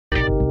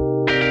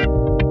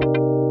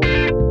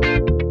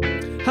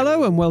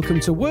Hello and welcome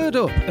to Word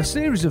Up, a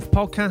series of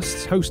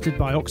podcasts hosted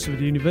by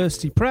Oxford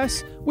University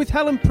Press with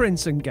Helen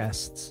Prince and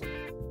guests.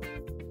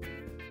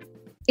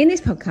 In this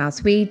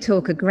podcast, we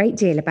talk a great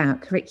deal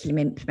about curriculum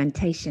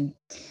implementation.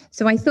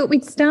 So I thought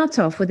we'd start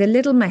off with a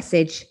little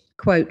message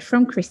quote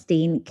from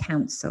Christine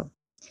Council.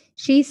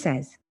 She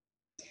says,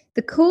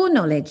 "The core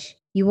knowledge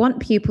you want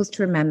pupils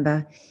to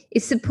remember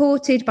is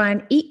supported by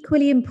an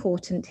equally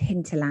important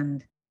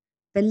hinterland.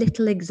 The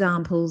little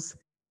examples,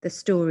 the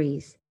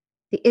stories,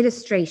 the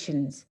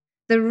illustrations,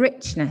 the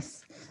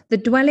richness, the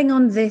dwelling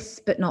on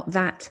this but not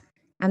that,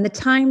 and the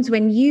times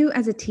when you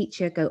as a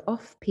teacher go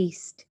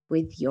off-piste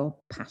with your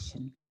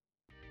passion."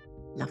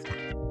 Love that.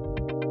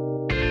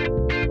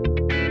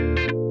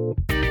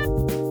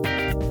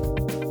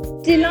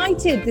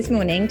 Delighted this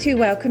morning to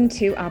welcome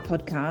to our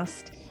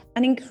podcast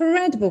an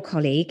incredible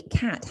colleague,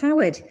 Kat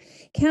Howard.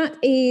 Kat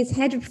is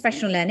Head of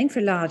Professional Learning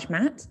for Large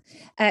Mat.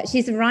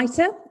 She's a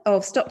writer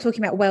of Stop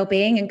Talking About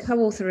Wellbeing and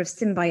co-author of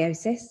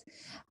Symbiosis,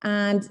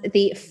 and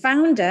the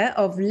founder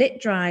of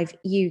LitDrive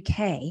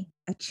UK,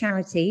 a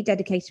charity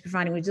dedicated to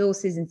providing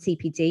resources and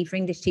CPD for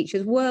English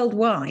teachers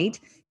worldwide.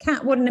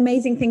 Kat, what an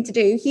amazing thing to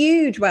do.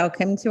 Huge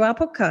welcome to our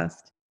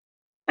podcast.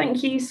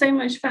 Thank you so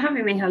much for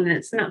having me, Helen.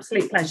 It's an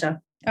absolute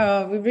pleasure.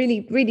 Oh, we're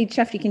really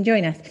chuffed you can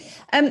join us.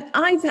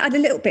 I've had a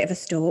little bit of a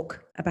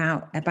stalk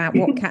about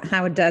what Kat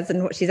Howard does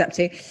and what she's up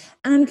to,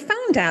 and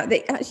found out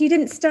that actually you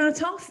didn't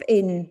start off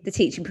in the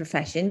teaching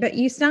profession, but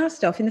you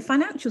started off in the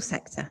financial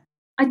sector.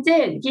 I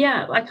did,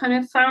 yeah. I kind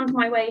of found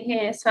my way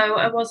here. So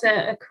I was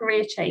a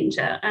career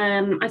changer.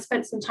 I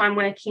spent some time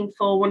working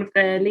for one of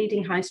the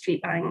leading high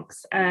street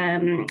banks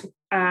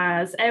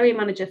as area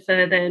manager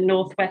for the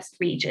Northwest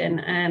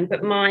region.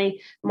 But my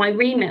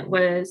remit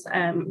was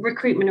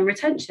recruitment and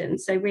retention.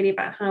 So really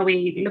about how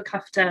we look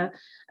after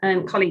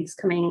colleagues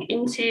coming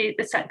into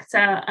the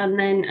sector, and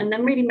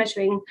then really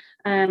measuring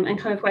and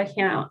kind of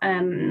working out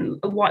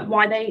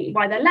why they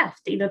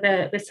left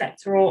either the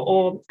sector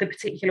or the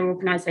particular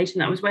organisation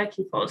that I was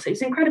working for. So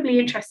it's incredibly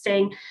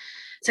interesting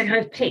to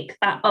kind of pick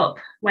that up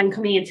when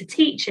coming into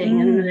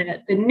teaching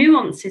and the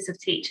nuances of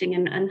teaching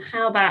and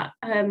how that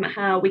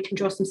how we can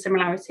draw some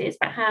similarities,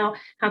 but how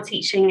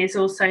teaching is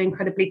also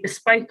incredibly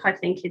bespoke, I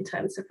think, in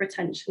terms of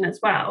retention as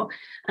well,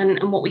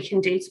 and what we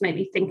can do to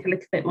maybe think a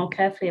little bit more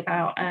carefully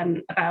about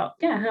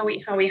how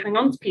we hang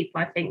on to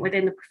people, I think,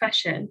 within the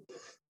profession.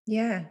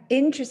 Yeah,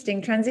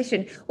 interesting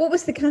transition. What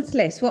was the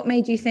catalyst? What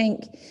made you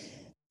think,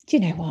 do you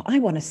know what, I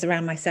want to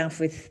surround myself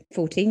with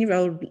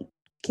 14-year-old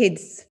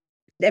kids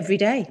every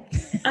day?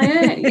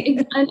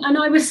 and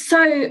I was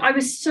so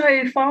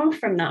far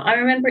from that. I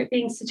remember it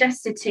being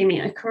suggested to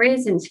me at a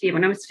careers interview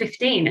when I was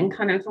 15, and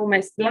kind of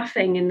almost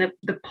laughing in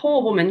the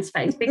poor woman's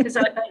face, because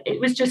it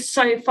was just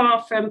so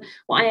far from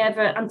what I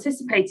ever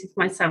anticipated for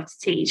myself to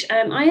teach.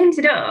 I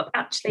ended up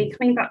actually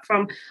coming back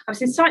from, I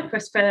lived in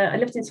Cyprus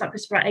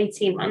for about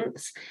 18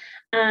 months,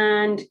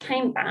 and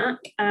came back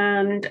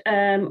and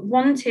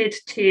wanted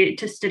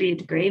to study a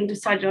degree, and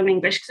decided on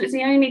English because it was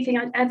the only thing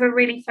I'd ever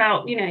really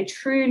felt,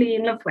 truly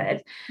in love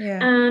with. Yeah.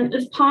 And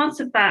as part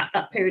of that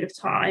period of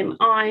time,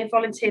 I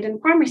volunteered in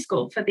primary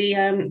school for the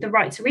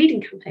Right to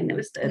Reading campaign that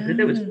was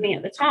running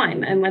at the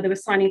time, and where they were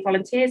signing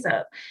volunteers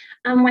up,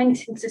 and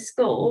went into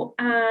school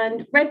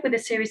and read with a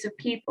series of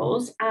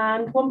pupils.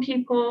 And one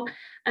pupil,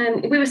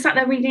 we were sat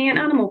there reading an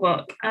animal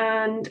book,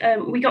 and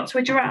we got to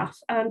a giraffe,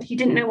 and he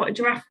didn't know what a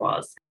giraffe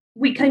was.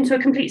 We came to a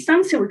complete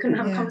standstill. We couldn't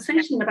have a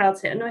conversation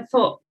about it. And I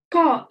thought,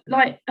 God,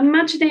 like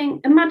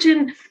imagine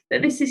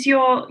that this is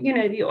your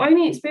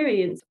only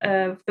experience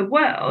of the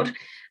world,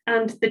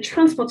 and the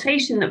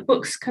transportation that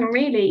books can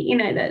really,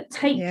 that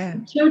take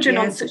children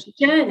on such a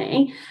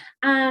journey.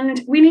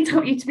 And we need to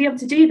help you to be able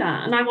to do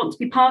that. And I want to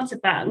be part of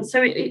that. And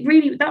so it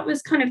really, that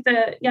was kind of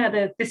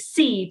the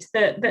seed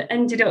that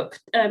ended up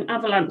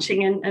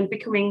avalanching and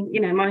becoming,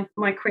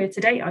 my career to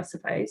date, I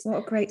suppose. What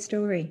a great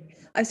story.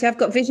 So I've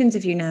got visions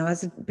of you now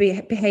as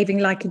behaving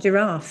like a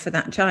giraffe for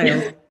that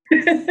child.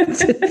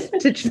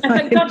 to try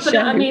Thank God for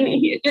that. I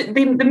mean,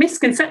 the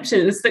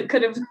misconceptions that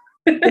could have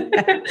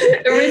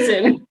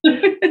arisen.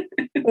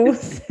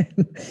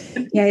 Awesome.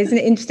 Yeah, isn't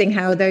it interesting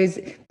how those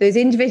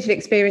individual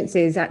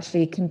experiences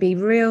actually can be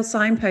real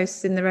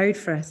signposts in the road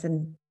for us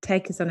and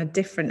take us on a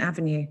different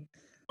avenue?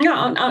 No,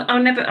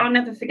 I'll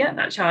never forget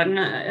that child,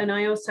 and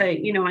I also,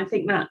 I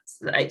think that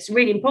it's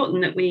really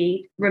important that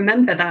we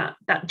remember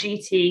that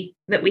duty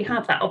that we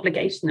have, that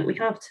obligation that we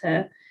have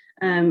to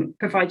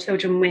provide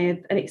children with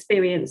an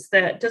experience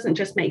that doesn't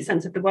just make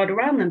sense of the world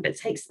around them, but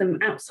takes them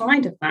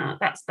outside of that.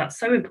 That's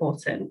so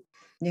important.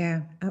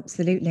 Yeah,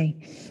 absolutely.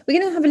 We're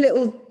going to have a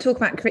little talk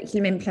about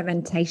curriculum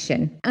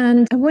implementation.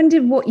 And I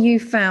wondered what you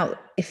felt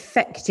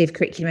effective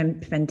curriculum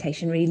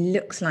implementation really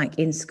looks like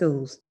in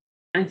schools.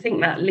 I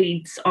think that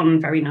leads on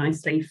very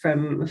nicely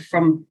from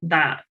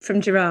that.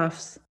 From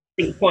giraffes.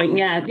 point,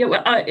 yeah.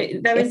 Well,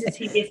 there is a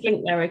tedious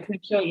link there, I can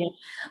assure you.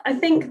 I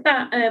think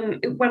that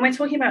when we're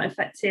talking about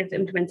effective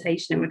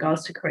implementation in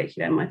regards to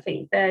curriculum, I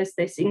think there's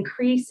this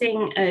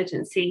increasing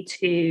urgency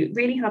to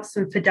really have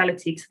some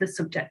fidelity to the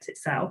subject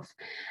itself.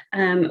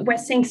 We're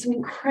seeing some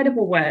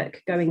incredible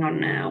work going on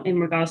now in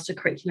regards to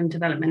curriculum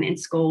development in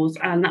schools,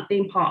 and that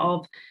being part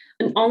of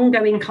an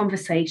ongoing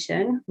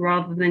conversation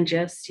rather than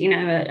just,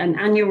 an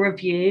annual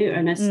review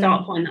and a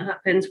start point that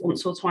happens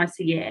once or twice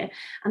a year.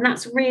 And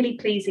that's really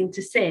pleasing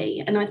to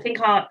see. And I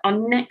think our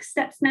next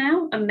steps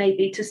now are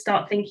maybe to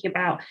start thinking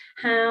about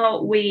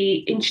how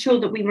we ensure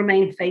that we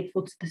remain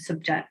faithful to the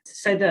subject,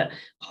 so that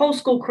whole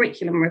school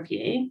curriculum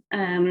review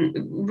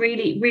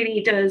really, really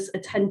does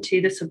attend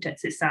to the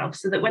subject itself,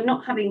 so that we're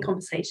not having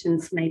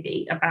conversations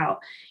maybe about,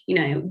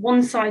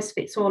 one size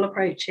fits all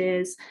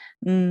approaches,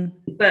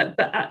 but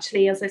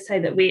actually, as I say,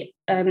 that we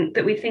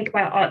think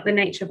about the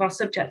nature of our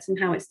subject and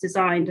how it's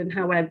designed, and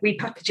how we're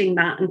repackaging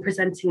that and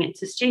presenting it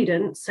to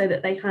students so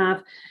that they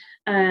have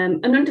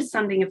an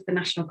understanding of the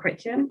national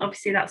curriculum.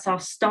 Obviously, that's our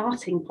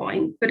starting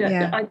point, but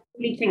I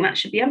really think that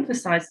should be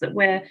emphasised, that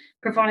we're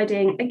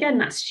providing, again,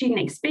 that student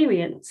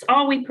experience.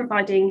 Are we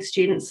providing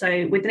students,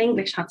 so with an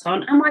English hat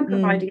on, am I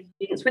providing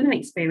students with an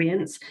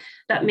experience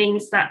that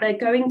means that they're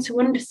going to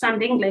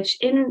understand English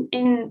in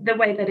the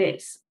way that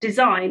it's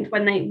designed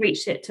when they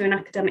reach it to an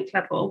academic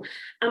level?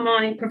 Am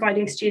I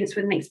providing students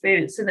with an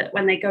experience so that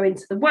when they go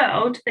into the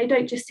world, they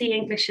don't just see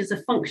English as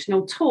a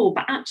functional tool,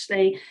 but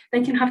actually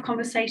they can have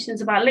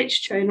conversations about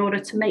literature in order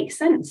to make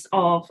sense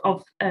of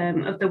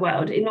the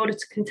world, in order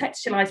to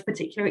contextualize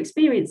particular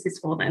experiences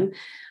for them?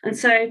 And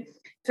so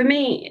for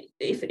me,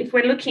 if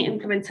we're looking at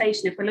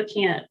implementation, if we're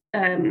looking at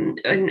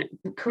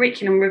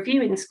curriculum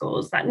review in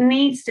schools, that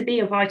needs to be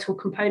a vital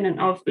component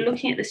of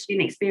looking at the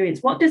student experience.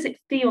 What does it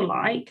feel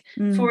like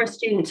for a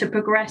student to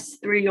progress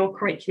through your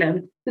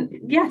curriculum?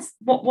 Yes,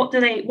 what will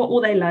they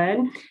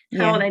learn?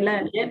 How will they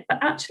learn it? But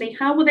actually,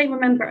 how will they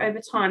remember it over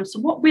time? So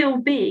what will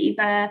be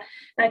their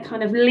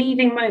kind of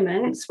leaving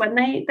moments when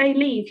they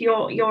leave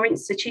your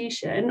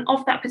institution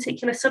of that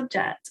particular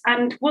subject?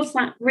 And was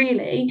that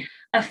really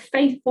a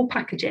faithful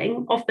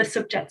packaging of the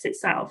subject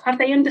itself? Have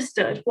they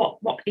understood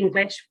what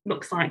English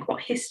looks like,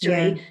 what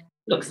history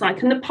looks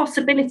like, and the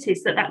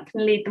possibilities that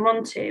can lead them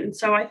on to? And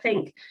so I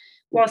think,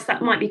 whilst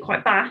that might be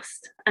quite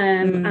vast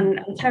and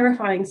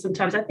terrifying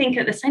sometimes, I think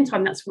at the same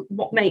time that's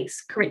what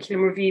makes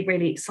curriculum review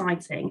really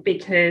exciting,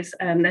 because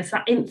there's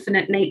that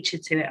infinite nature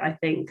to it. I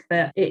think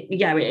that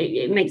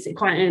it makes it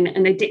quite an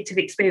addictive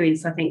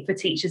experience, I think, for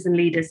teachers and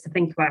leaders to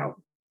think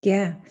about.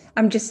 Yeah,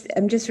 I'm just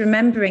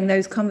remembering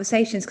those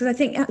conversations, because I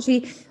think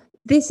actually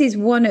this is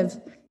one of,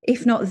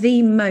 if not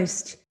the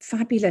most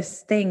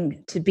fabulous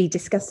thing to be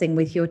discussing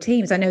with your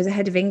teams. I know as a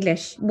head of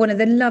English, one of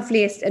the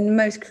loveliest and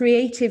most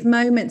creative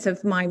moments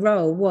of my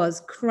role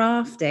was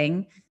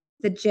crafting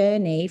the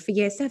journey for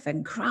year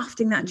 7,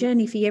 crafting that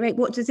journey for year 8.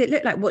 What does it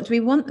look like? What do we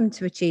want them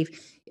to achieve?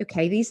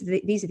 Okay, these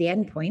are the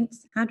end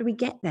points. How do we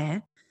get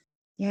there?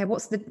 Yeah,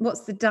 what's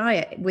the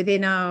diet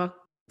within our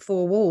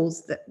 4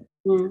 walls that's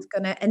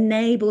going to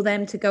enable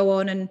them to go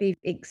on and be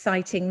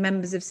exciting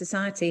members of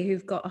society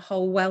who've got a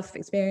whole wealth of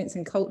experience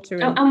and culture,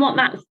 and what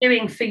that's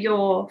doing for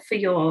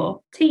your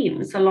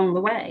teams along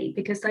the way.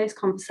 Because those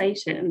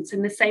conversations,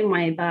 in the same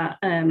way that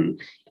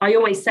I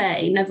always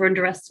say, never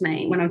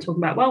underestimate, when I'm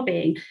talking about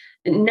well-being,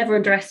 never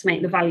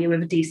underestimate the value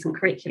of a decent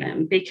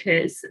curriculum,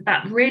 because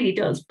that really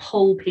does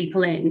pull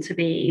people in to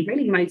be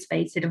really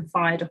motivated and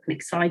fired up and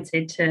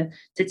excited to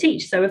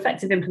teach. So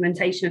effective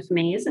implementation for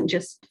me isn't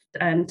just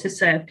to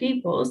serve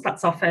pupils.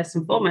 That's our first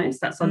and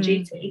foremost, that's our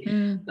duty.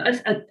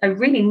 But a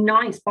really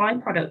nice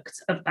byproduct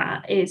of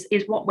that is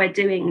what we're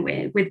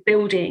doing with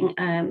building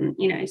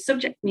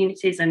subject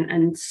communities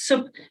and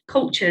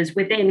subcultures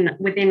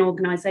within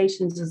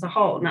organizations as a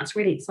whole, and that's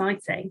really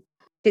exciting.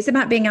 It's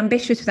about being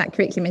ambitious with that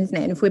curriculum, isn't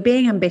it? And if we're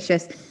being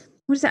ambitious,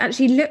 what does that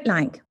actually look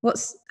like?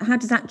 How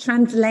does that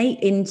translate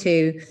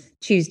into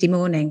Tuesday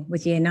morning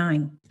with year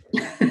 9?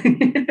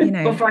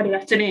 Or Friday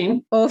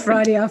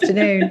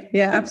afternoon.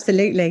 Yeah,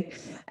 absolutely.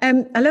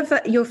 I love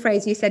that your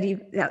phrase, you said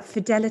that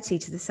fidelity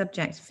to the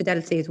subject.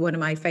 Fidelity is one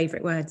of my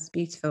favourite words.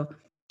 Beautiful.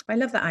 I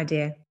love that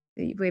idea.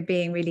 We're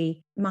being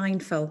really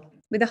mindful.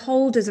 We're the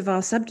holders of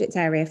our subject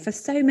area for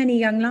so many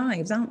young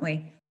lives, aren't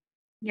we?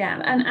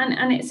 Yeah,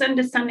 and it's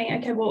understanding,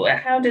 okay, well,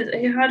 how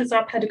does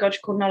our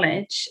pedagogical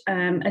knowledge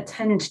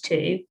attend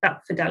to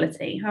that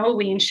fidelity? How are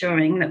we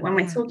ensuring that when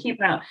we're talking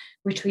about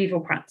retrieval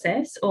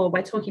practice, or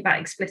we're talking about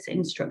explicit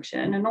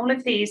instruction and all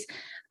of these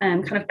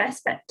kind of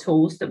best bet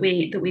tools that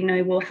we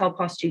know will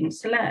help our students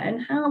to learn,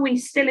 how are we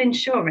still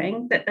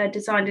ensuring that they're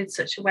designed in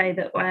such a way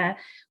that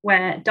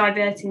we're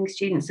diverting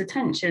students'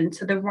 attention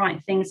to the right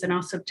things in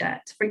our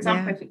subject? For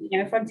example,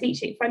 if I'm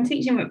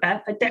teaching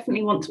Macbeth, I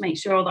definitely want to make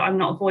sure that I'm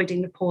not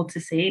avoiding the porter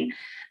scene,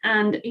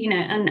 and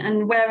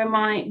where am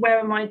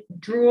I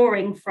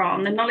drawing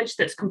from the knowledge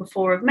that's come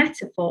before of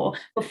metaphor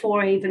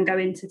before I even go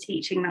into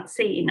teaching that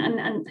scene,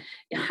 and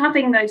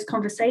having those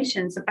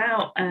conversations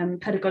about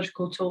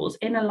pedagogical tools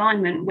in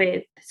alignment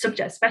with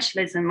subject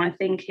specialism, I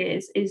think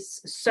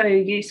is so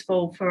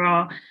useful for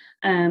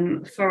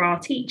our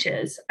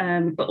teachers,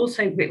 but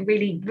also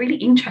really, really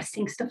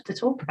interesting stuff to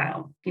talk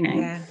about, you know.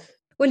 Yeah.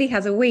 Well, he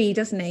has a wee,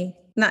 doesn't he?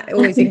 And that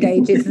always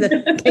engages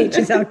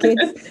our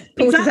kids.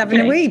 Porter's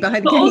having a wee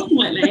behind the gate. But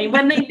ultimately,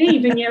 when they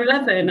leave in year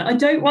 11, I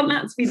don't want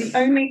that to be the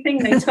only thing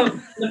they took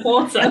from the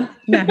Porter.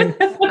 No,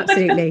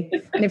 absolutely.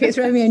 And if it's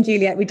Romeo and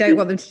Juliet, we don't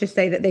want them to just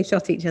say that they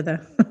shot each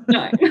other.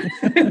 No.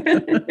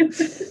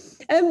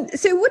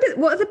 So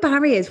what are the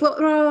barriers?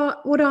 What are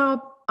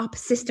our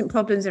persistent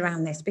problems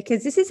around this?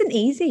 Because this isn't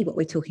easy, what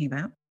we're talking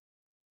about.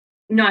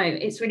 No,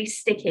 it's really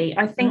sticky.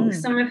 I think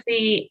some of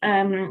the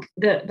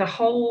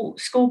whole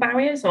school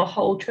barriers or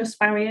whole trust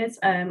barriers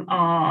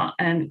are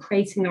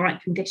creating the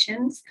right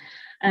conditions.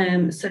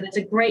 So there's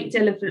a great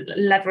deal of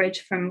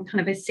leverage from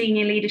kind of a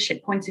senior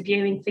leadership point of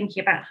view in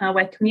thinking about how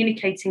we're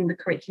communicating the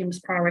curriculum's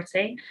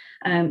priority.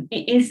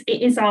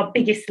 It is our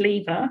biggest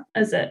lever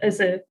as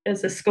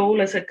a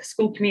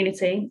school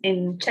community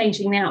in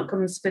changing the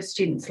outcomes for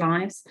students'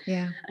 lives.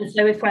 Yeah. And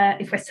so if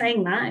we're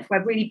saying that, if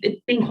we're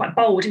really being quite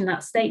bold in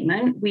that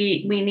statement,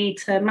 we need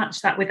to match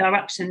that with our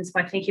actions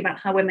by thinking about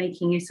how we're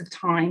making use of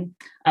time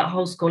at a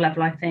whole school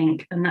level, I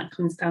think. And that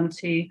comes down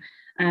to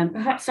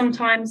perhaps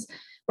sometimes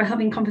we're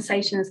having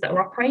conversations that are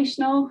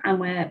operational, and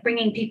we're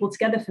bringing people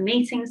together for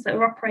meetings that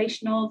are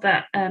operational,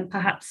 that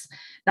perhaps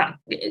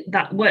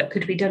that work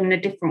could be done in a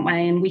different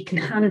way, and we can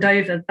hand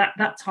over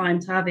that time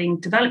to having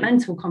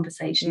developmental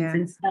conversations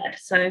instead.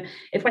 So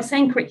if we're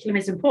saying curriculum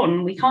is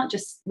important, we can't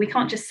just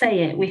say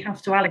it. We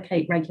have to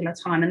allocate regular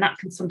time, and that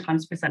can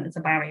sometimes present as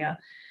a barrier.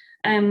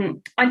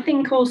 I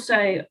think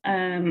also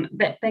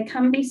that there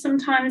can be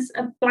sometimes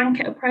a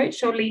blanket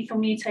approach or lethal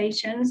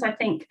mutations. I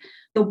think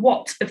the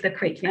what of the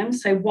curriculum,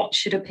 so what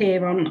should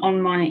appear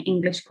on my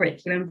English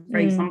curriculum, for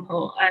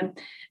example,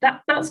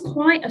 that's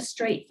quite a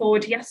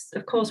straightforward, yes,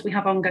 of course we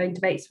have ongoing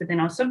debates within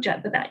our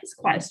subject, but that is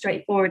quite a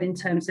straightforward in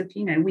terms of,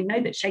 you know, we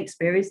know that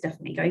Shakespeare is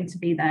definitely going to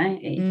be there,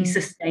 he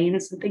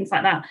sustains and things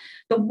like that.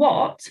 The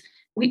what,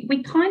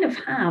 we kind of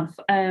have,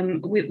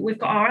 we've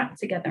got our act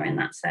together in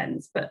that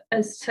sense, but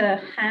as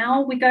to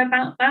how we go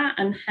about that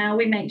and how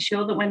we make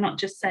sure that we're not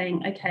just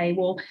saying, okay,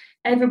 well,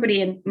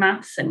 everybody in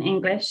maths and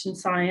English and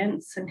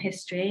science and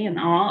history and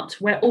art,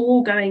 we're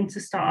all going to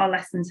start our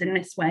lessons in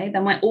this way,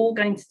 then we're all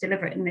going to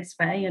deliver it in this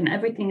way, and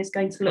everything is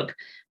going to look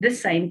the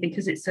same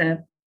because it's a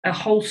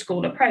whole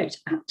school approach.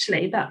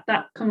 Actually,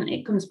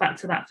 it comes back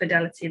to that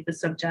fidelity of the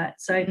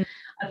subject. So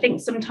I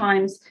think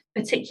sometimes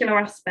particular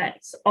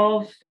aspects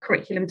of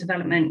curriculum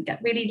development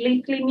get really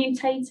lethally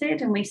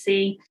mutated, and we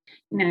see,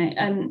 you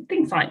know,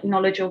 things like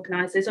knowledge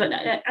organisers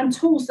and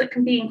tools that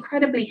can be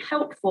incredibly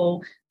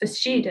helpful for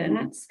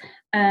students,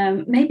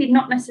 maybe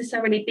not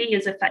necessarily be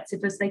as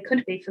effective as they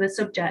could be for the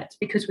subject,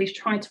 because we've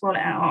tried to roll it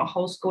out at a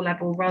whole school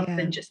level rather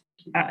than just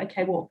about,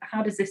 okay, well,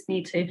 how does this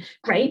need to,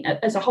 great,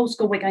 as a whole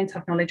school we're going to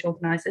have knowledge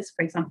organisers,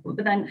 for example,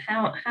 but then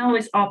how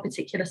is our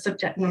particular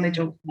subject knowledge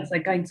organiser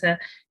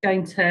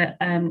going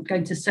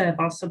to serve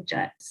our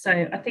subject? So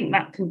I think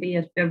that can be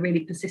a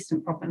really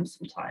persistent problem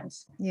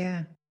sometimes.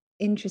 Yeah,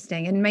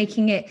 interesting. And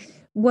making it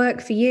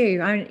work for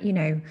you.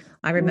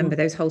 I remember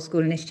those whole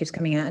school initiatives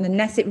coming out, and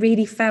unless it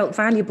really felt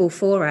valuable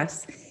for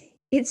us,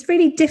 it's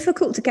really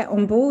difficult to get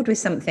on board with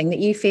something that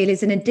you feel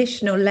is an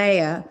additional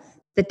layer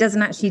that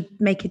doesn't actually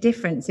make a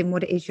difference in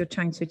what it is you're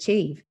trying to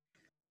achieve.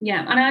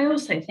 Yeah, and I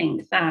also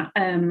think that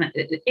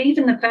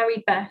even the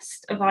very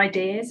best of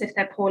ideas, if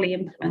they're poorly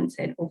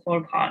implemented, will fall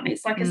apart. And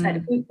it's like I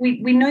said,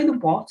 we know the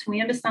what and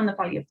we understand the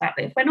value of that,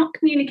 but if we're not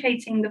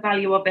communicating the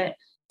value of it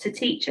to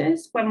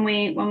teachers when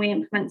we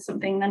implement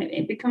something, then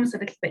it becomes a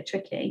little bit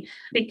tricky,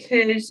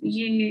 because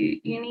you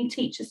need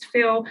teachers to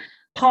feel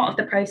part of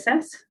the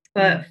process.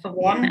 For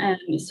one,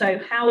 so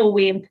how are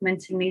we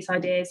implementing these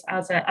ideas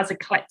as a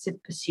collective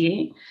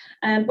pursuit?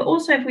 But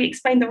also, if we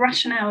explain the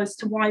rationale as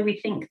to why we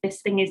think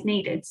this thing is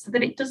needed, so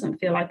that it doesn't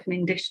feel like an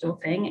additional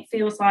thing, it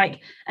feels like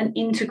an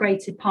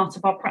integrated part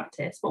of our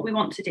practice. What we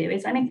want to do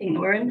is anything that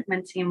we're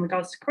implementing in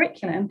regards to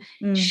curriculum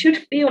should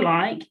feel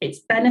like it's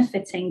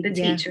benefiting the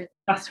teacher in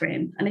the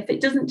classroom. And if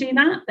it doesn't do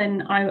that,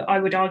 then I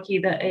would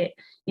argue that it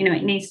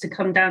needs to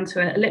come down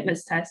to a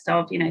litmus test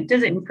of,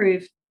 does it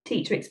improve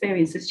teacher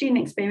experience, the student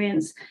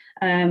experience?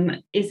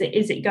 Is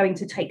it going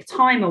to take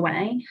time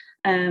away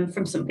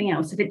from something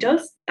else? If it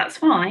does, that's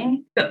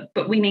fine, but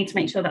we need to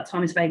make sure that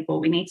time is available.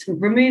 We need to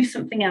remove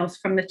something else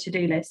from the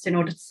to-do list in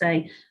order to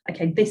say,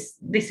 okay, this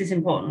is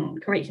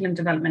important. Curriculum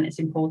development is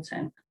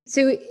important.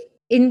 So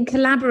in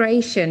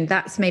collaboration,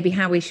 that's maybe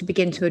how we should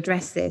begin to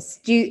address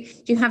this. Do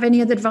you have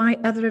any other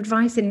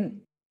advice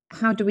in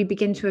how do we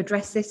begin to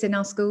address this in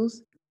our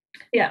schools?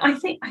 Yeah, I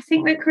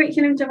think that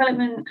curriculum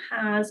development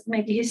has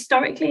maybe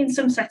historically in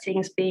some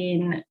settings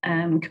been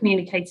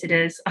communicated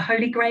as a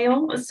holy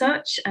grail as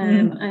such.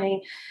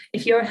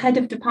 If you're a head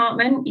of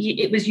department,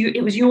 it was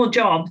your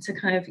job to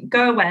kind of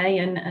go away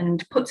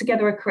and put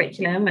together a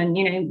curriculum,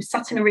 and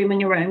sat in a room on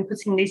your own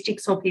putting these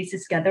jigsaw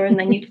pieces together, and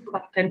then you come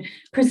back and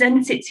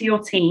present it to your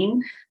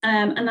team,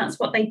 and that's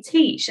what they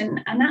teach.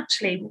 And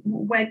actually,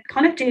 we're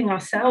kind of doing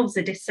ourselves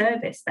a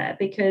disservice there,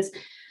 because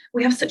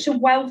we have such a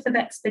wealth of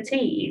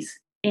expertise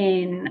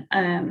in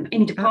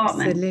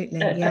departments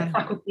at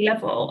faculty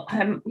level.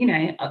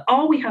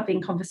 Are we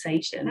having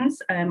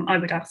conversations? I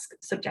would ask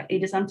subject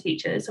leaders and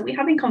teachers, are we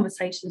having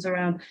conversations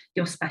around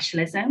your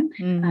specialism,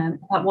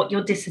 about what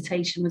your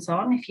dissertation was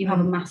on, if you have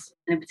a master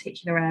in a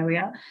particular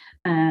area,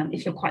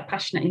 if you're quite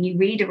passionate and you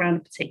read around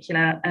a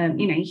particular,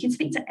 you can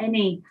speak to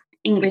any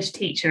English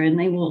teacher and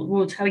they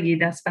will tell you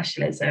their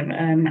specialism,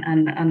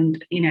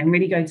 and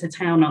really go to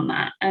town on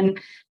that.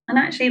 And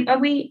actually, are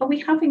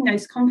we having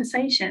those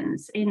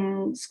conversations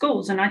in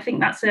schools? And I think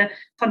that's a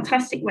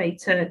fantastic way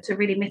to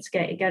really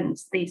mitigate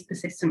against these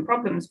persistent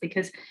problems,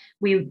 because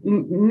we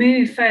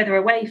move further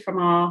away from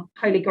our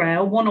holy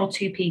grail, one or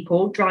two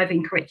people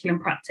driving curriculum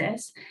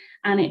practice,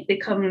 and it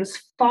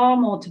becomes far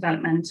more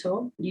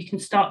developmental. You can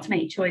start to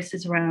make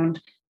choices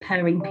around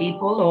pairing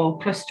people or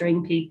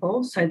clustering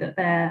people so that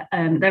they're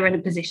in a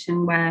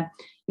position where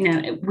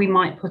we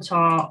might put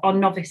our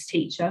novice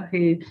teacher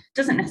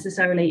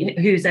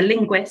who's a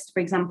linguist, for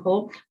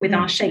example, with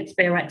our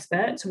Shakespeare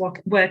expert to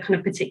work on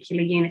a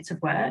particular unit of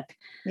work.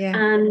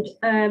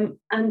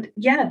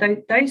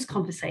 Those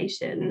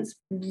conversations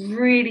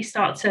really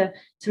start to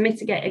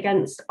mitigate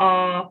against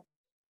our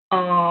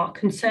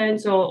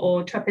concerns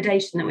or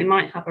trepidation that we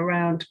might have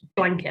around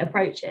blanket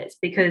approaches,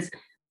 because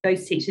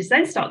those teachers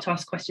then start to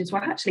ask questions.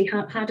 Well, actually,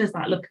 how does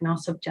that look in our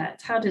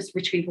subject? How does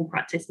retrieval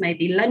practice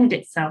maybe lend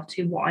itself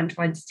to what I'm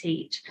trying to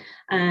teach?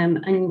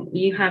 And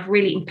you have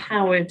really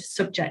empowered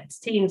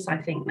subject teams, I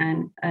think,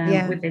 then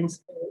within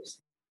schools.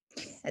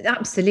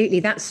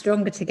 Absolutely. That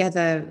stronger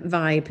together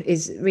vibe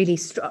is really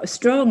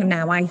strong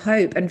now, I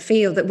hope, and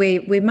feel that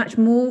we're much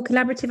more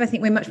collaborative. I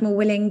think we're much more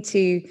willing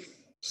to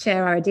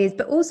share our ideas,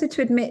 but also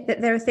to admit that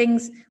there are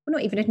things, well,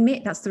 not even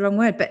admit, that's the wrong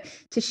word, but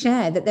to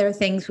share that there are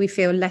things we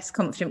feel less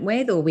confident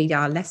with or we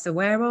are less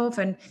aware of,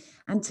 and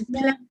to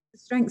play the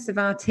strengths of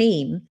our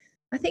team.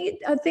 I think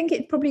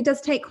it probably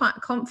does take quite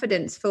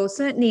confidence for,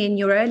 certainly in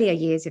your earlier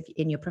years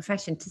in your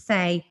profession, to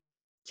say,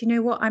 do you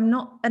know what, I'm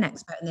not an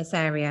expert in this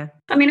area.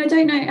 I mean, I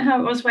don't know how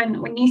it was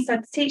when you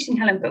started teaching,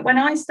 Helen, but when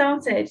I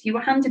started, you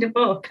were handed a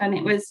book and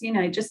it was,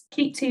 just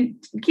keep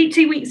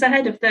 2 weeks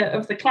ahead of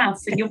the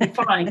class and you'll be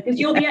fine because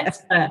you're the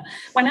expert.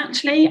 When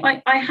actually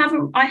I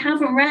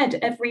haven't read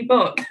every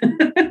book,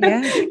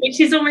 which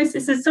is almost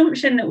this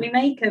assumption that we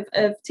make of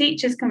English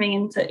teachers coming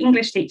into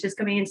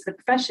the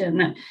profession,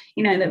 that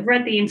they've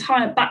read the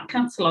entire back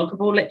catalogue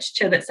of all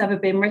literature that's ever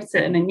been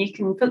written and you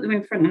can put them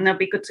in front and they'll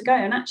be good to go.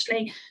 And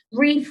actually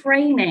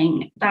reframing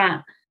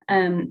that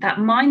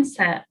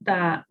mindset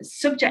that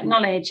subject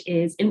knowledge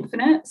is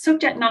infinite.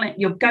 Subject knowledge,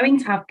 you're going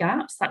to have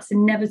gaps. That's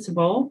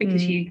inevitable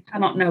because you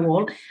cannot know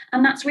all.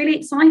 And that's really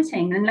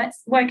exciting. And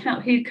let's work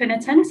out who can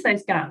attend to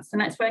those gaps. And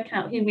let's work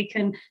out who we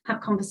can have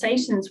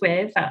conversations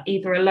with at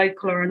either a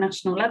local or a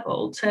national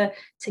level to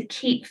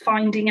keep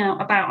finding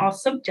out about our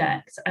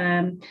subject.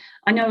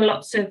 I know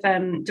lots of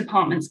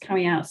departments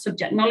carry out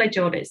subject knowledge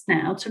audits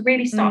now to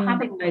really start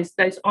having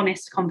those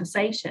honest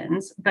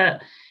conversations.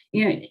 But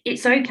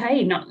it's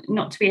okay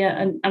not to be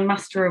a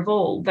master of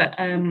all, but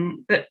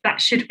that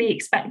should be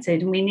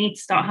expected, and we need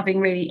to start having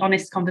really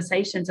honest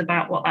conversations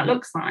about what that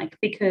looks like,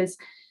 because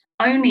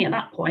only at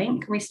that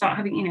point can we start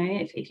having,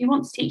 if you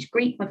want to teach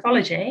Greek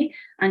mythology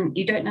and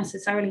you don't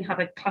necessarily have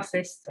a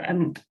classist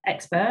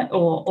expert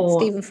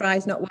or Stephen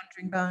Fry's not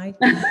wandering by.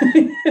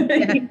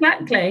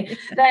 Exactly.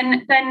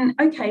 Then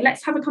okay,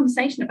 let's have a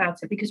conversation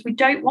about it, because we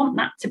don't want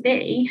that to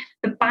be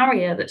the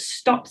barrier that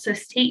stops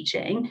us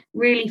teaching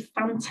really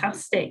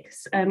fantastic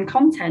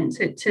content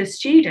to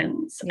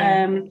students.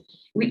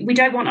 We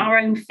don't want our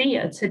own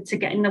fear to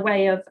get in the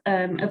way of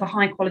a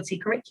high quality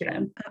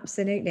curriculum.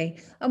 Absolutely.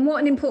 And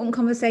what an important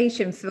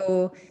conversation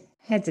for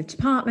heads of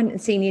department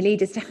and senior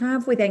leaders to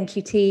have with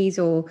NQTs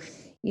or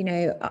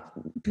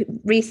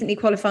recently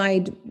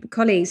qualified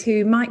colleagues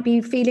who might be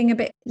feeling a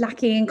bit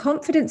lacking in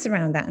confidence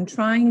around that and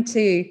trying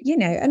to,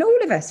 and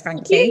all of us,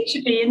 frankly. It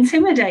should be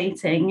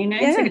intimidating,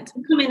 to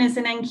come in as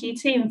an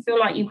NQT and feel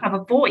like you have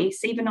a voice.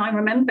 Even I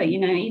remember,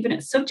 even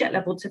at subject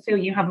level, to feel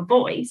you have a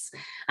voice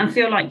and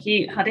feel like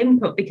you had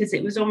input, because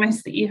it was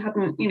almost that you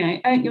hadn't,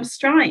 earned your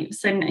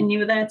stripes and you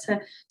were there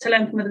to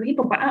learn from other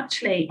people. But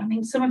actually, I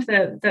mean, some of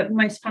the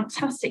most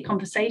fantastic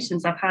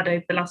conversations I've had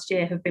over the last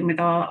year have been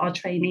with our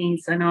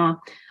trainees and our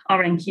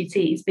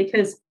NQTs,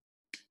 because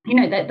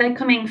they're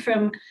coming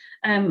from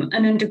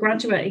an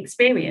undergraduate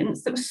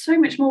experience that was so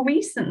much more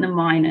recent than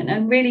mine,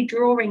 and really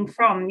drawing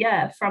from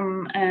their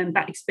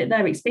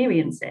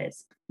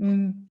experiences.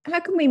 How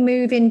can we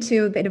move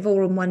into a bit of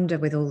awe and wonder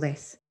with all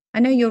this? I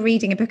know you're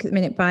reading a book at the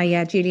minute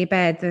by Julia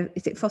Baird.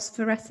 Is it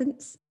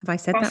Phosphorescence? Have I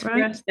said that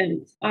right?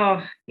 Phosphorescence.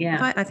 Oh,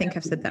 yeah. I think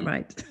I've said that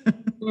right.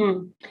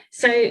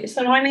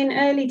 So I'm in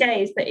early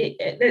days, but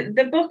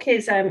the book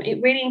is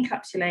it really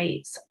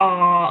encapsulates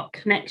our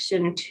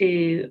connection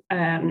to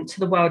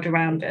the world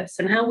around us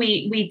and how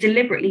we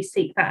deliberately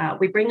seek that out.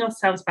 We bring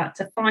ourselves back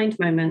to find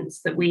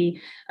moments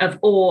of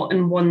awe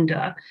and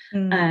wonder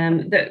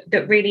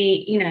that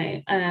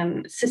really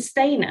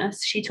sustain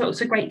us. She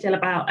talks a great deal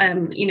about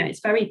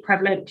it's very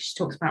prevalent. She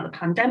talks about the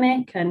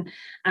pandemic and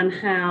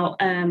how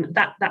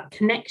that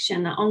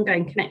connection, that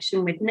ongoing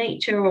connection with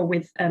nature or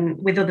with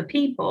other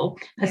people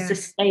has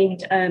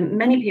sustained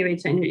many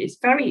periods, and it's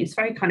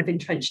very kind of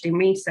entrenched in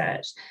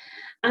research.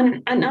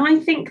 And I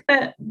think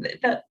that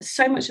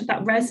so much of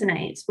that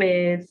resonates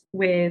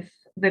with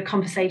the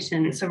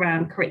conversations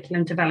around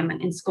curriculum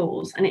development in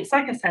schools. And it's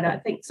like I said, I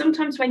think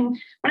sometimes when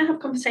I have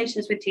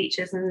conversations with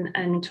teachers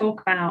and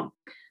talk about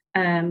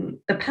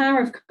the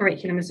power of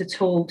curriculum as a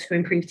tool to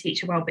improve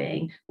teacher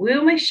wellbeing, we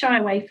almost shy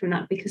away from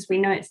that because we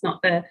know it's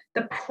not the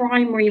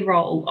primary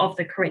role of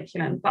the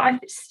curriculum. But I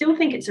still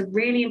think it's a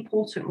really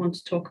important one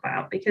to talk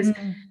about, because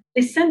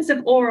this sense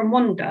of awe and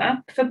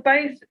wonder for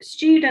both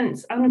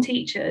students and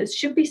teachers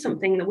should be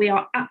something that we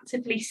are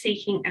actively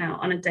seeking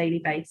out on a daily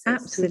basis.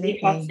 Absolutely. To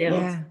make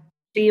ourselves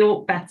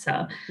feel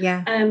better.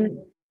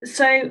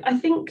 So I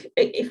think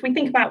if we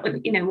think about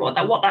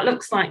what that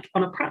looks like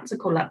on a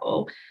practical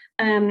level,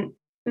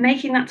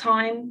 making that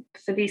time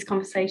for these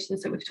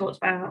conversations that we've talked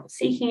about,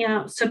 seeking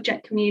out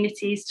subject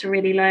communities to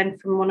really learn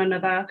from one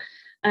another,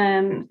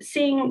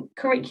 seeing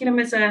curriculum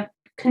as a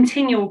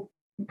continual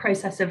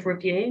process of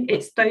review.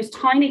 It's those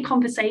tiny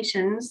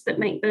conversations that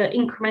make the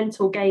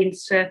incremental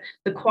gains to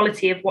the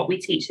quality of what we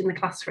teach in the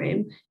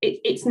classroom.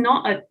 It's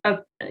not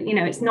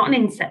it's not an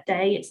inset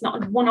day. It's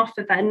not a one-off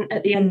event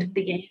at the end of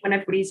the year when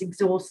everybody's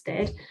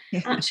exhausted.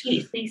 Actually,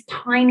 it's these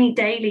tiny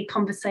daily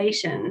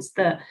conversations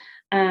that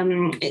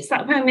it's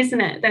that poem, isn't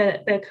it?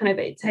 The kind of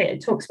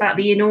it talks about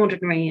the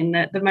inordinary and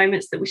the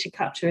moments that we should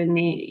capture in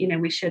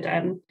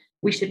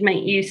we should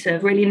make use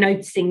of really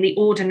noticing the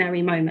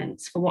ordinary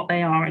moments for what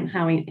they are and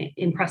how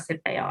impressive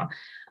they are.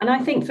 And I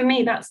think for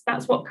me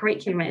that's what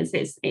curriculum is.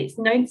 It's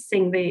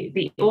noticing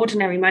the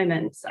ordinary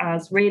moments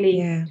as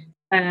really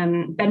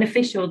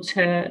beneficial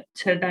to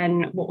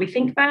then what we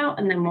think about,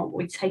 and then what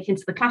we take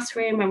into the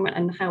classroom,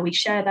 and how we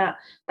share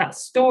that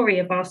story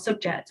of our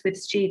subject with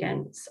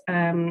students.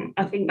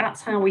 I think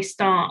that's how we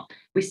start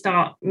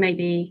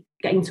maybe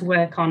getting to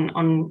work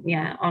on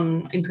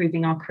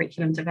improving our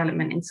curriculum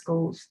development in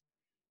schools.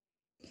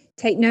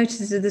 Take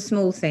notice of the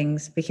small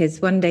things,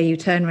 because one day you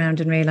turn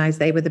around and realize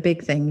they were the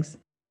big things.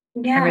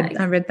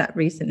 I read that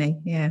recently.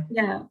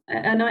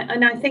 And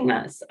I think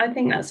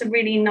that's a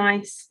really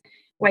nice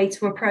way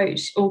to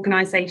approach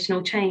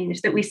organizational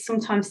change, that we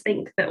sometimes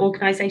think that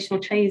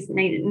organizational change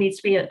needs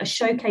to be a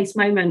showcase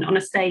moment on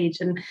a stage,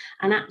 and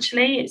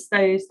actually it's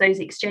those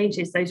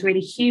exchanges, those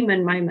really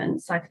human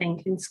moments, I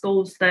think, in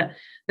schools that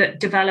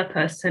develop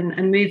us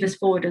and move us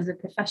forward as a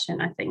profession,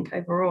 I think,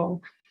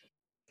 overall.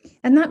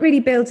 And that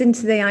really builds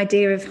into the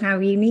idea of how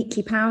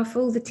uniquely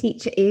powerful the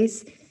teacher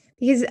is,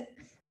 because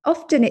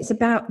often it's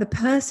about the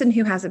person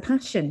who has a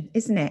passion,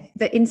 isn't it,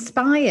 that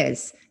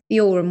inspires the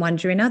awe and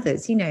wonder in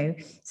others.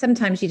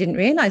 Sometimes you didn't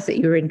realize that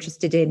you were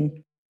interested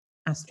in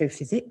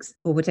astrophysics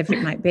or whatever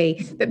it might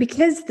be, but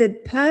because the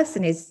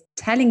person is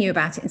telling you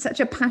about it in such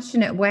a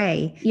passionate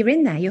way, you're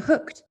in there, you're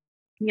hooked.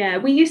 Yeah,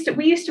 we used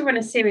to run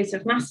a series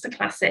of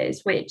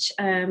masterclasses, which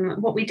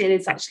what we did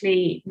is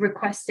actually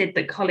requested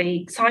that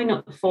colleagues sign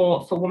up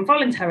for one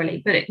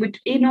voluntarily, but it would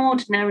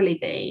inordinarily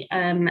be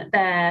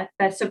their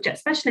subject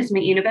specialism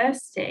at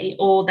university,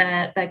 or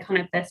their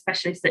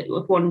specialist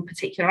of one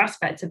particular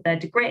aspect of their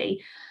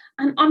degree.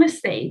 And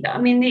honestly,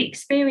 the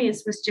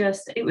experience was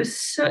it was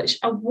such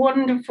a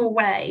wonderful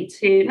way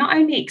to not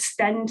only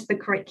extend the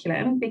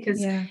curriculum,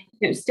 because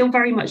it was still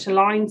very much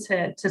aligned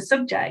to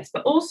subjects,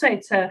 but also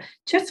to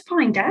just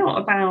find out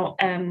about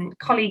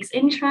colleagues'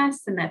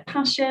 interests and their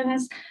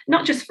passions,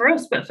 not just for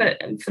us, but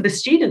for the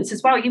students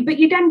as well. But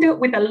you'd end up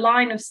with a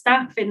line of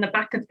staff in the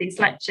back of these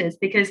lectures,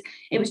 because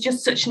it was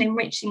just such an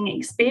enriching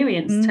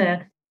experience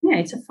to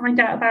find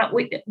out about.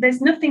 There's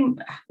nothing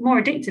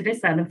more addictive,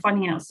 is there, than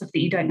finding out stuff that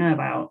you don't know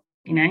about.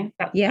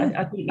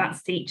 I think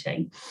that's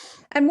teaching.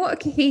 And what a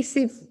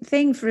cohesive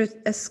thing for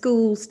a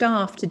school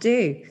staff to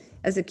do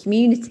as a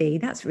community.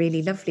 That's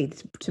really lovely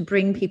to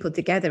bring people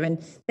together.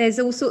 And there's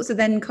all sorts of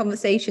then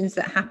conversations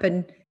that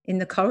happen in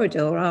the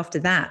corridor after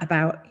that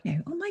about,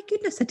 oh my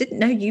goodness, I didn't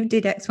know you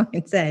did X, Y,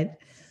 and Z.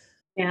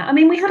 Yeah,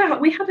 we had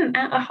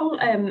a whole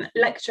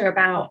lecture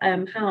about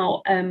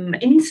how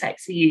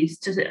insects are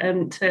used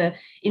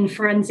in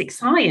forensic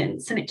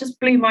science, and it just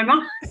blew my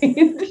mind.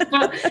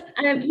 But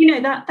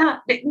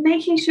that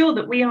making sure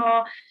that we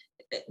are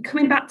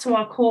coming back to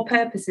our core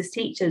purpose as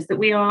teachers, that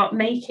we are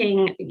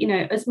making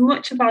as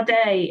much of our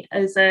day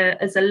as a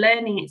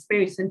learning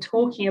experience, and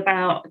talking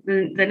about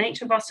the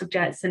nature of our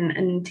subjects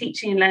and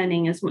teaching and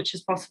learning as much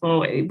as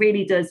possible. It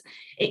really does.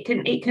 It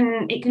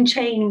can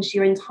change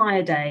your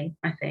entire day,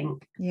 I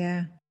think.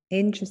 Yeah.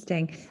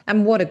 Interesting.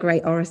 And what a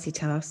great oracy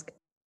task,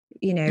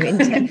 you know,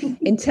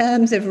 in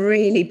terms of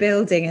really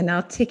building an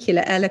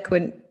articulate,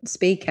 eloquent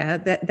speaker,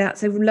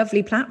 that's a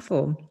lovely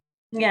platform.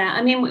 Yeah,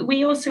 I mean,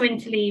 we also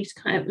interleaved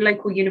kind of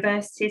local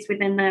universities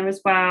within there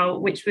as well,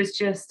 which was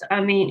just,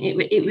 I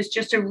mean, it was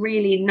just a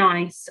really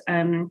nice,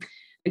 a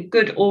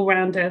good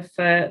all-rounder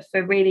for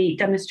really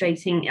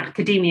demonstrating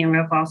academia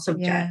of our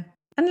subject. Yeah.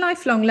 And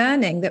lifelong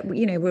learning, that,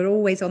 you know, we're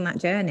always on that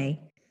journey.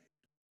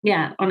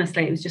 Yeah,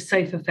 honestly, it was just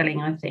so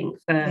fulfilling, I think,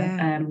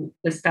 for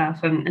the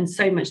staff, and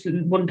so much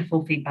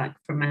wonderful feedback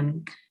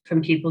from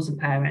pupils and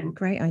parents.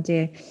 Great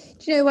idea.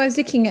 Do you know, I was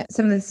looking at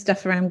some of the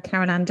stuff around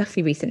Carol Ann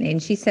Duffy recently,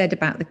 and she said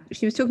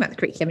she was talking about the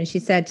curriculum, and she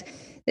said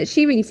that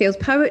she really feels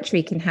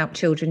poetry can help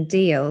children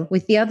deal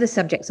with the other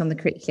subjects on the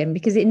curriculum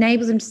because it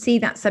enables them to see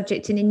that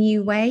subject in a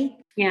new way.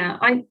 Yeah,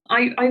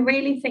 I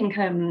really think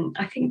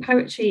I think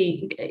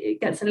poetry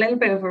gets a little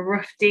bit of a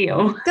rough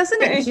deal,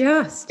 doesn't it?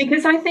 Just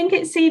because I think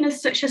it's seen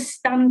as such a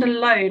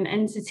standalone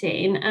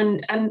entity,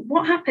 and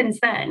what happens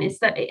then is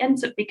that it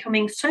ends up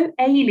becoming so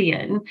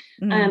alien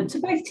to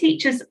both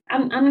teachers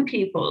and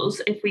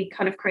pupils if we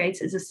kind of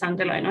create it as a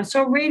standalone. I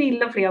saw really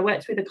lovely. I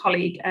worked with a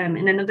colleague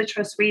in another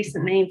trust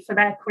recently for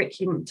their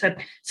curriculum to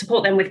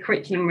support them with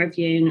curriculum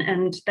review,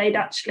 and they'd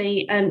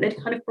actually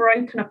they'd kind of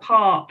broken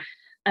apart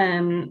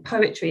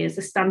poetry as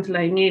a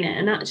standalone unit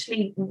and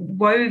actually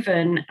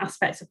woven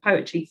aspects of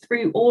poetry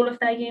through all of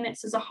their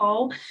units as a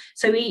whole.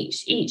 So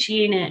each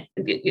unit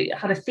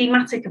had a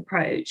thematic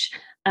approach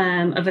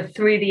of a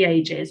through the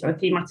ages or a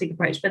thematic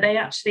approach, but they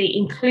actually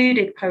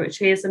included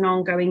poetry as an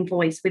ongoing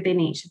voice within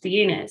each of the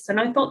units. And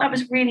I thought that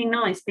was really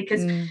nice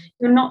because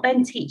you're not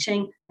then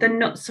teaching the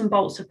nuts and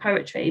bolts of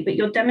poetry, but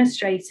you're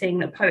demonstrating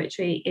that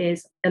poetry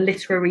is a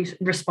literary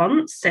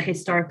response to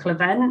historical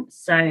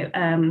events. So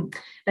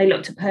they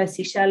looked at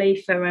Percy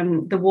Shelley for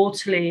the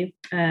Waterloo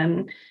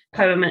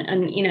poem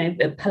and you know,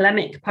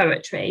 polemic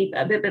poetry,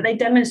 but they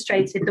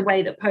demonstrated the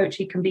way that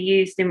poetry can be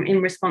used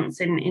in response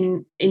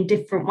in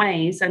different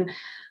ways, and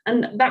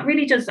that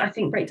really does, I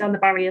think, break down the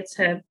barrier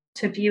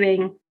to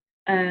viewing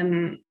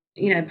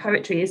you know,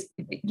 poetry is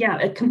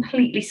a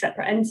completely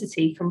separate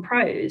entity from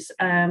prose,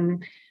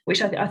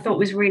 which I thought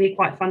was really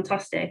quite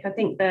fantastic. I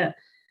think that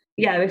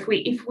if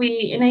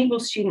we enable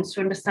students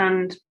to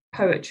understand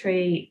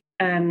poetry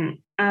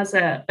as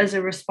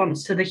a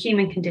response to the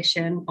human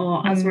condition,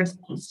 or as a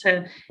response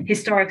to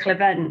historical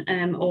event,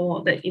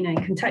 or that, you know,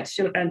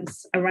 contextual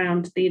events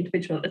around the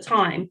individual at the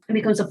time, it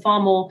becomes a far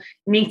more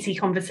meaty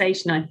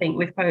conversation, I think,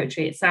 with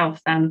poetry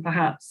itself than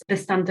perhaps the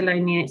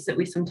standalone units that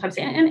we sometimes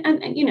see.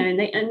 And you know,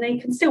 and they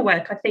can still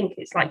work. I think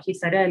it's like you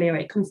said earlier,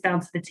 it comes down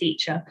to the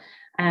teacher.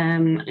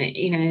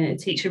 You know, a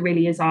teacher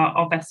really is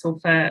our vessel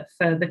for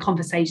the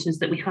conversations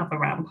that we have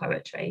around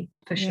poetry,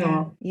 for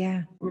sure.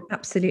 Yeah,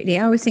 absolutely.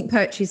 I always think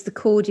poetry is the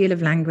cordial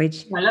of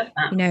language. I love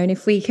that. You know, and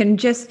if we can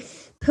just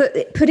put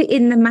it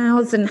in the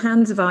mouths and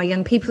hands of our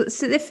young people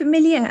so they're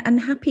familiar and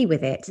happy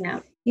with it. Yeah.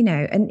 You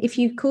know, and if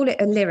you call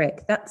it a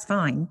lyric, that's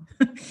fine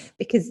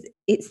because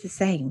it's the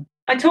same.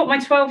 I taught my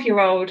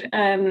 12-year-old,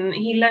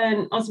 he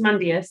learned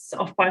Ozymandias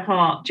off by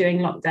heart during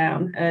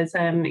lockdown, as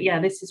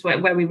this is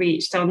where we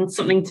reached on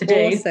something to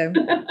do. Awesome.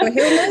 Well,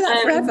 he'll know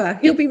that forever.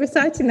 He'll be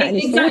reciting that in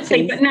his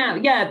 40s.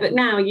 But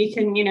now you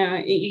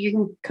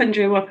can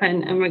conjure him up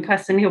and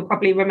request, and he'll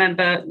probably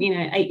remember, you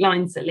know, 8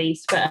 lines at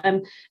least. But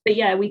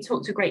we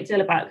talked a great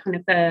deal about kind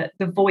of the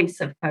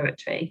voice of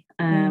poetry,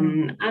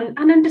 and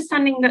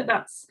understanding that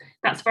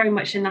that's very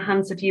much in the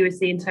hands of you as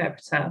the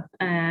interpreter.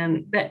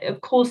 That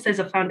of course there's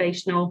a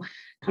foundational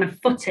kind of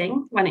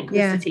footing when it comes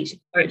to teaching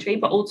poetry,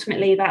 but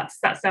ultimately that's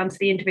down to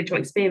the individual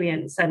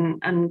experience,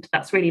 and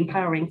that's really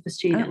empowering for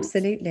students.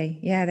 Absolutely.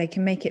 Yeah, they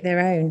can make it their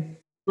own.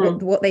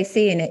 What they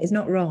see in it is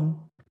not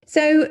wrong.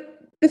 So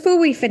before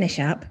we finish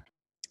up,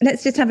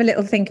 let's just have a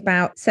little think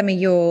about some of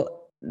your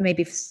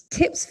maybe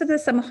tips for the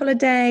summer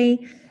holiday.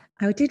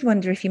 I did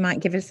wonder if you might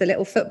give us a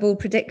little football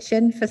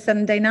prediction for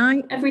Sunday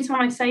night. Every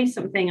time I say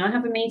something, I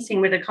have a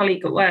meeting with a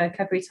colleague at work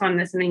every time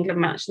there's an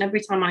England match, and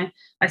every time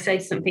I say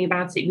something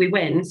about it, we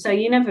win. So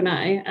you never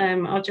know.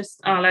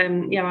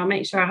 I'll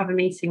make sure I have a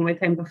meeting with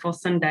him before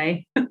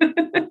Sunday.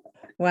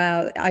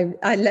 Well,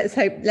 I let's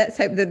hope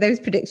that those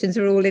predictions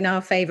are all in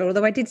our favour.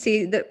 Although I did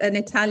see that an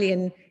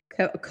Italian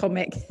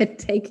comic had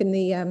taken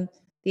the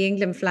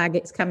England flag,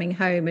 "It's coming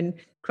home," and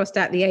crossed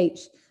out the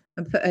H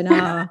and put an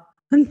R.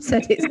 And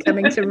said it's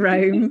coming to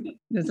Rome. It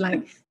was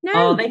like, no.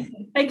 Oh,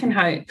 they can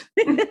hope.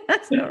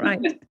 That's not right.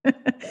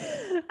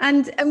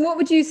 And what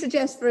would you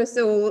suggest for us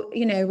all?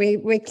 You know,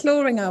 we're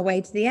clawing our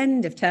way to the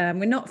end of term.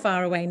 We're not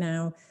far away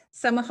now.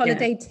 Summer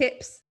holiday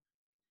tips.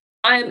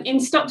 In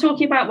Stop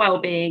Talking About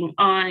Wellbeing,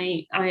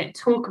 I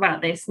talk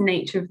about this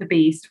nature of the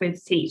beast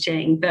with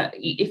teaching, that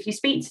if you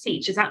speak to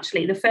teachers,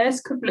 actually the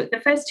first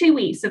 2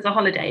 weeks of the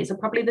holidays are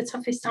probably the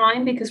toughest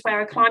time, because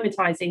we're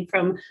acclimatizing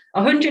from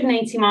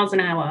 180 miles an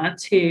hour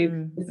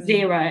to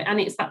 0, and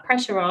it's that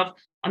pressure of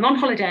I'm on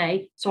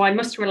holiday, so I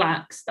must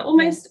relax. That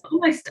almost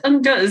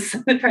undoes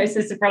the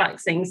process of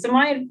relaxing. So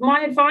my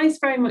advice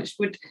very much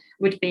would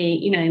be,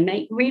 you know,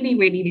 make really,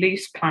 really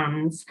loose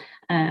plans.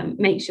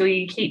 Make sure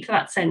you keep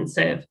that sense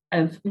of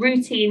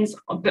routines,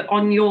 but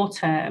on your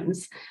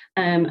terms,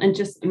 and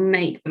just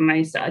make the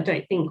most. I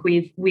don't think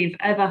we've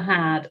ever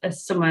had a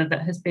summer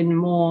that has been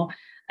more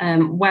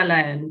well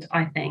earned,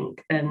 I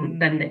think,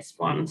 than this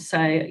one.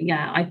 So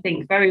yeah, I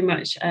think very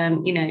much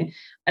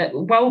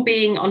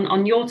well-being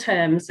on your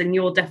terms and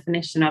your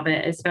definition of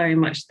it is very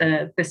much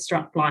the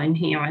strap line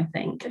here, I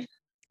think.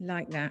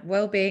 Like that,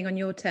 well-being on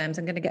your terms.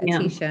 I'm going to get a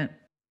t-shirt.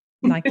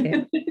 Like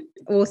it.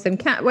 Awesome.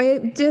 Kat, we're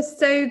just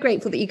so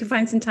grateful that you could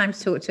find some time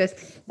to talk to us.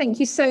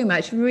 Thank you so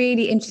much.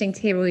 Really interesting to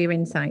hear all your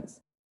insights.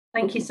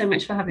 Thank you so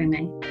much for having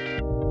me.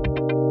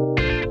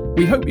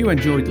 We hope you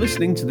enjoyed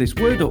listening to this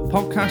Word Up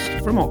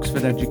podcast from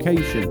Oxford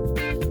Education.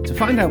 To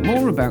find out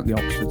more about the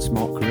Oxford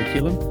Smart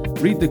Curriculum,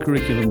 read the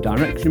curriculum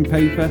direction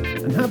paper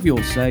and have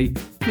your say,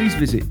 please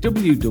visit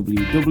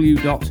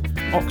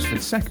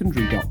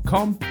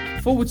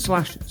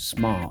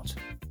www.oxfordsecondary.com/smart.